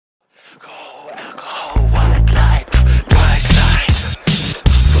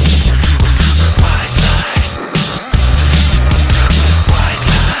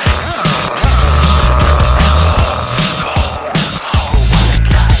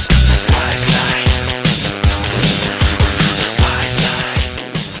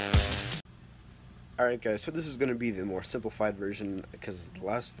Alright guys, so this is going to be the more simplified version because the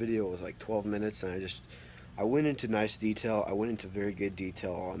last video was like 12 minutes and I went into nice detail. I went into very good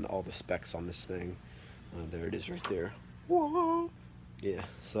detail on all the specs on this thing. There it is right there. Whoa. Yeah,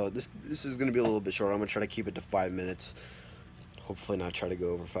 so this is going to be a little bit short. I'm going to try to keep it to 5 minutes. Hopefully not try to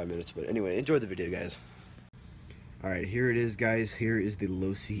go over 5 minutes, but anyway, enjoy the video guys. Alright, here it is guys. Here is the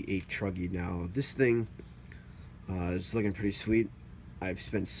Losi 8 Truggy. Now, this thing is looking pretty sweet. I've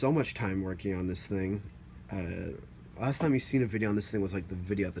spent so much time working on this thing. Last time you seen a video on this thing was like the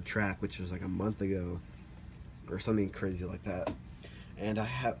video at the track, which was like a month ago or something crazy like that. And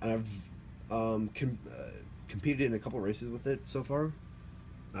I've competed in a couple races with it so far.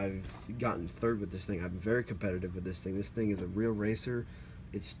 I've gotten third with this thing. I'm very competitive with this thing. This thing is a real racer.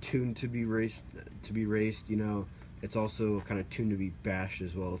 It's tuned to be raced, you know. It's also kind of tuned to be bashed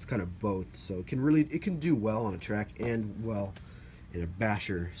as well. It's kind of both, so it can do well on a track and well in a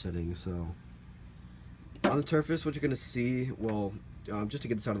basher setting. So on the surface, what you're going to see, well, just to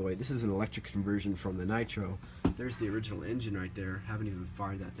get this out of the way, this is an electric conversion from the Nitro. There's the original engine right there. Haven't even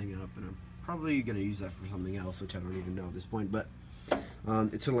fired that thing up, and I'm probably going to use that for something else, which I don't even know at this point. But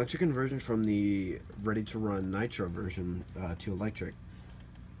it's an electric conversion from the ready-to-run Nitro version to electric.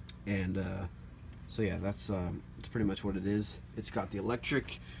 And so yeah, that's pretty much what it is. It's got the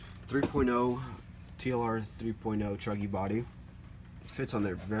electric 3.0 TLR 3.0 Truggy body. Fits on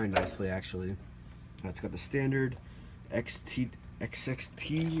there very nicely actually. It's got the standard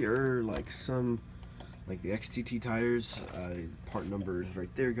XXT or like the XTT tires. Part number is right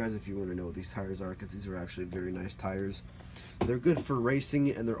there guys if you want to know what these tires are, because these are actually very nice tires. They're good for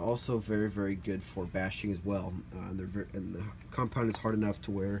racing and they're also very good for bashing as well. And the compound is hard enough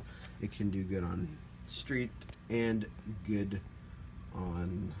to where it can do good on street and good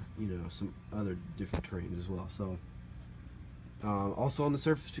on, you know, some other different terrains as well. So also on the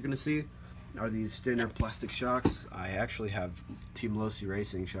surface you're going to see are these standard plastic shocks. I actually have Team Losi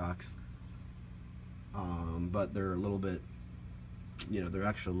Racing shocks, but they're a little bit, you know, they're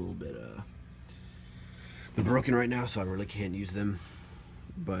actually a little bit they're broken right now, so I really can't use them,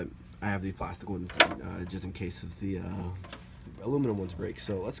 but I have these plastic ones just in case of the aluminum ones break.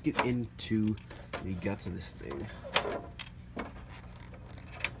 So let's get into the guts of this thing.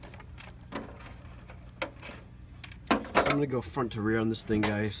 I'm going to go front to rear on this thing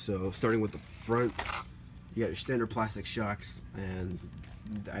guys. So starting with the front, you got your standard plastic shocks, and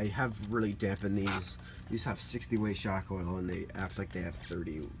I have really dampened these. These have 60 weight shock oil and they act like they have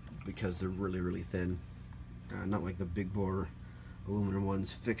 30 because they're really thin, not like the big bore aluminum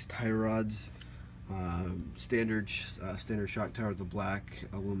ones. Fixed tie rods, standard shock tower, the black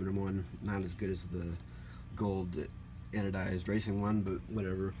aluminum one, not as good as the gold anodized racing one, but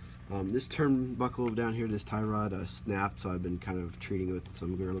whatever. This turnbuckle down here, this tie rod snapped, so I've been kind of treating it with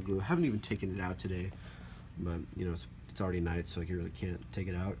some Gorilla Glue. I haven't even taken it out today, but you know, it's already night, so I really can't take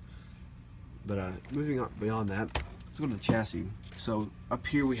it out. But moving on beyond that, let's go to the chassis. So up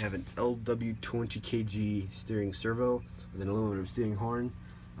here we have an LW 20 kg steering servo with an aluminum steering horn.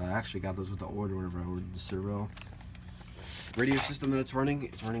 I actually got those with the order whenever I ordered the servo. Radio system that it's running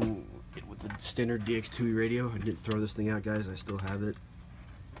it with the standard DX2E radio. I didn't throw this thing out guys, I still have it.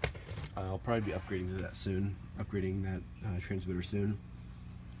 I'll probably be upgrading to that soon, transmitter soon.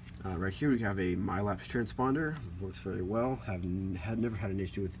 Right here we have a MyLapse transponder. It works very well. Never had an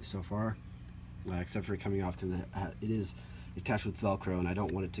issue with it so far, except for coming off because it is attached with Velcro and I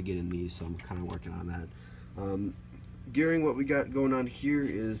don't want it to get in these, so I'm kind of working on that. Gearing, what we got going on here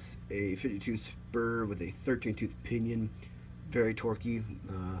is a 52 spur with a 13 tooth pinion, very torquey,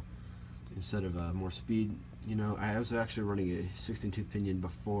 instead of more speed. You know, I was actually running a 16 tooth pinion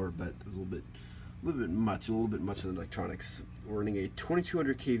before, but a little bit much in the electronics. We're running a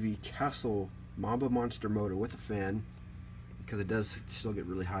 2200 kV Castle Mamba Monster motor with a fan, because it does still get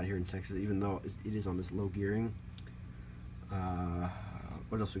really hot here in Texas, even though it is on this low gearing.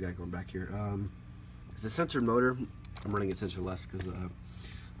 What else we got going back here? It's a censored motor. I'm running it sensorless because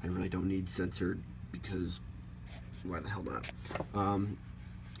I really don't need censored, because why the hell not?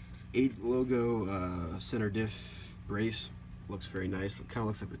 8 logo center diff brace, looks very nice. It kind of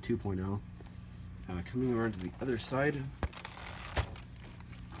looks like the 2.0. Coming around to the other side,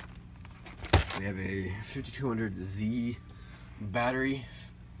 we have a 5200Z battery,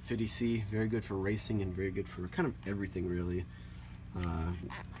 50C, very good for racing and very good for kind of everything really.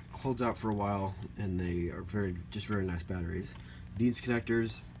 Holds out for a while, and they are just very nice batteries. Dean's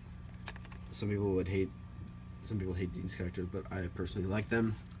connectors. Some people hate Dean's connectors, but I personally like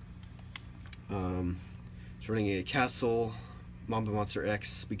them. It's running a Castle Mamba Monster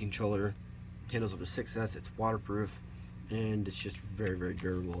X speed controller. Handles up to 6S. It's waterproof, and it's just very, very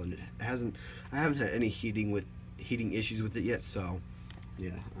durable. And I haven't had any heating issues with it yet. So yeah,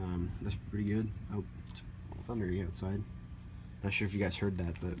 that's pretty good. Oh, it's thundery outside. Not sure if you guys heard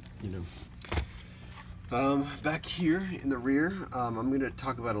that, but you know. Back here in the rear, I'm going to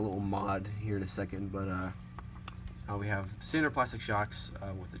talk about a little mod here in a second, but we have standard plastic shocks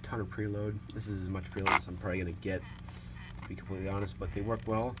with a ton of preload. This is as much preload as I'm probably going to get, to be completely honest, but they work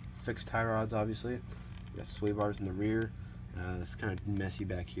well. Fixed tie rods, obviously. We got sway bars in the rear. It's kind of messy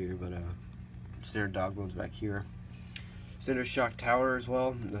back here, but standard dog bones back here. Standard shock tower as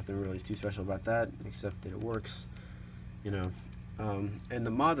well. Nothing really too special about that, except that it works. You know. And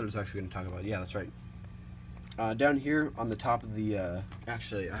the mod that I was actually going to talk about, yeah, that's right. Down here on the top of the,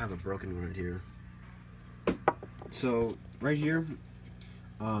 actually I have a broken one right here. So right here,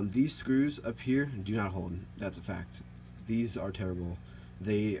 these screws up here do not hold. That's a fact. These are terrible.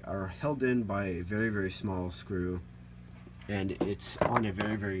 They are held in by a very, very small screw, and it's on a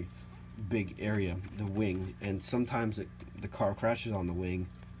very, very big area, the wing, and sometimes the car crashes on the wing.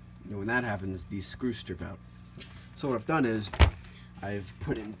 And when that happens, these screws strip out. So what I've done is I've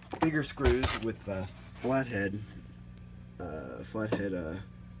put in bigger screws with flathead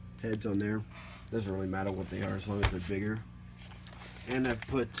heads on there. Doesn't really matter what they are as long as they're bigger. And I've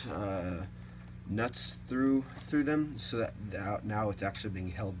put nuts through them, so that now it's actually being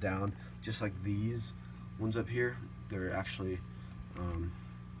held down, just like these ones up here. They're actually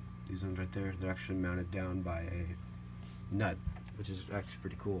these ones right there. They're actually mounted down by a nut, which is actually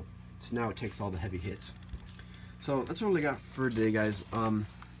pretty cool. So now it takes all the heavy hits. So that's all I got for today, guys. If you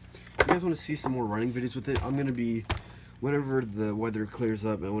guys want to see some more running videos with it, I'm gonna be, whenever the weather clears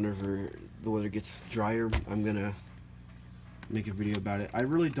up and whenever the weather gets drier, I'm gonna make a video about it. I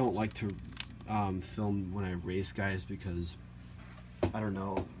really don't like to film when I race, guys, because I don't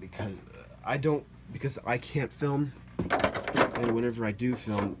know, because I can't film, and whenever I do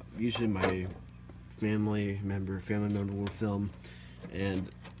film, usually my family member will film, and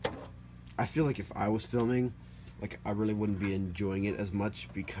I feel like if I was filming, like, I really wouldn't be enjoying it as much,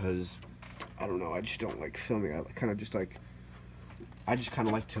 because I don't know, I just don't like filming. I kind of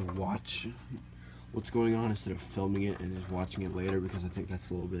like to watch what's going on instead of filming it and just watching it later, because I think that's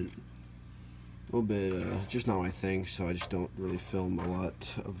a little bit just not my thing. So I just don't really film a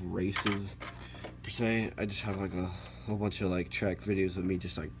lot of races per se. I just have like a whole bunch of like track videos of me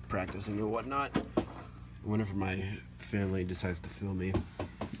just like practicing and whatnot whenever my family decides to film me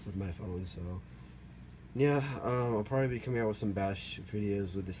with my phone. So yeah, I'll probably be coming out with some bash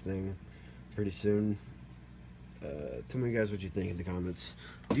videos with this thing pretty soon. Tell me, guys, what you think in the comments.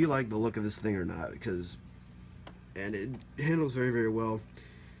 Do you like the look of this thing or not? And it handles very, very well,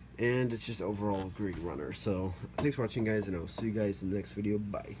 and it's just overall a great runner. So thanks for watching, guys, and I'll see you guys in the next video.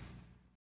 Bye.